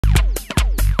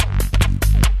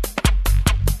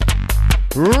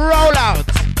Roll out.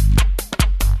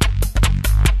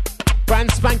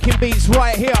 Brand spanking beats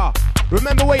right here.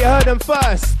 Remember where you heard them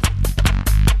first.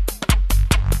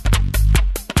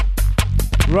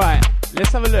 Right,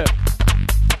 let's have a look.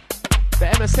 The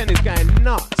MSN is going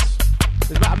nuts.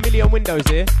 There's about 1 million windows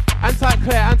here.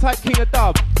 Anti-Claire, Anti-King of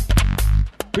Dub.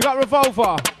 We got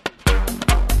Revolver.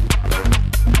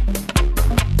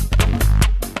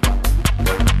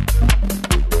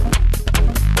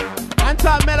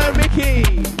 Anti-Mellow Mickey.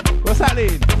 What's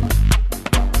happening?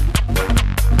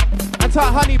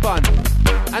 Anti-Honey Bun.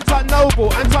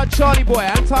 Anti-Noble. Anti-Charlie Boy.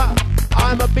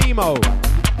 Anti-I'm a Bemo.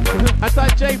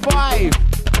 Anti-J5.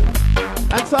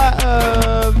 I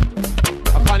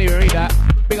can't even read that.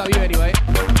 Big up you anyway.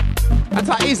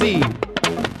 Anti-Izzy.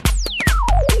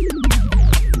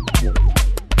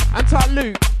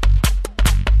 Anti-Luke.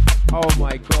 Oh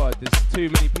my god, there's too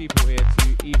many people here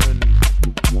to even...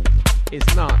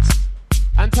 It's nuts.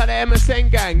 Anti-the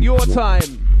MSN gang, your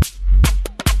time.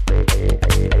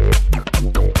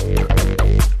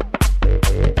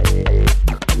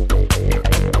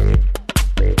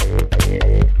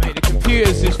 Mate, the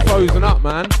computer's just frozen up,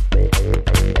 man.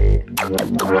 I'm just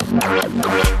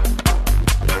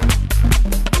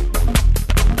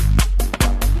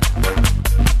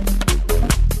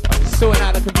sorting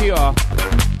out the computer.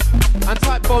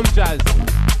 Anti-bomb jazz.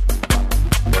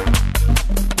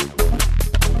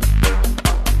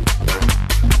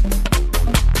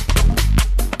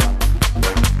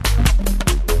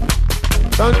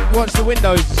 Don't watch the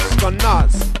windows, it's gone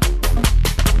nuts.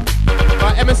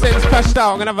 Right, MSN's crashed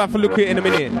out, I'm gonna have a look at it in a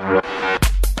minute.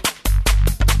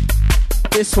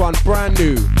 This one, brand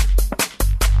new.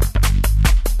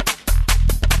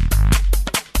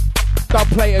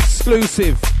 Dubplate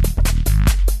exclusive.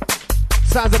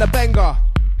 Sounds of the Benga.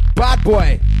 Bad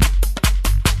boy.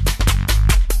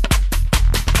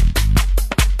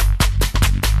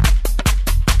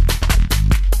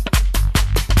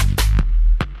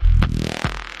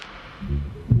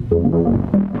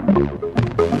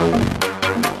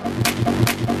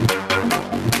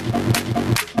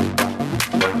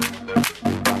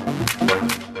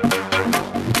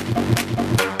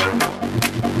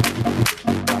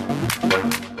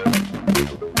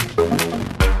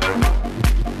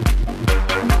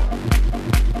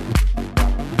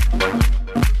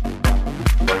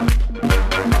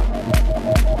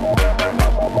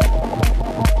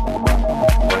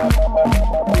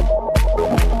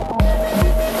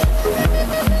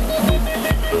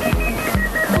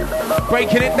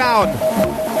 Breaking it down.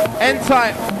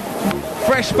 N-Type,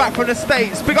 fresh back from the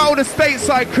States. Big old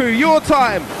stateside crew, your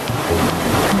time.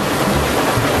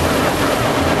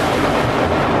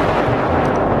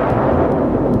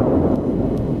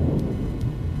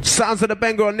 Sounds of the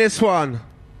Benga on this one.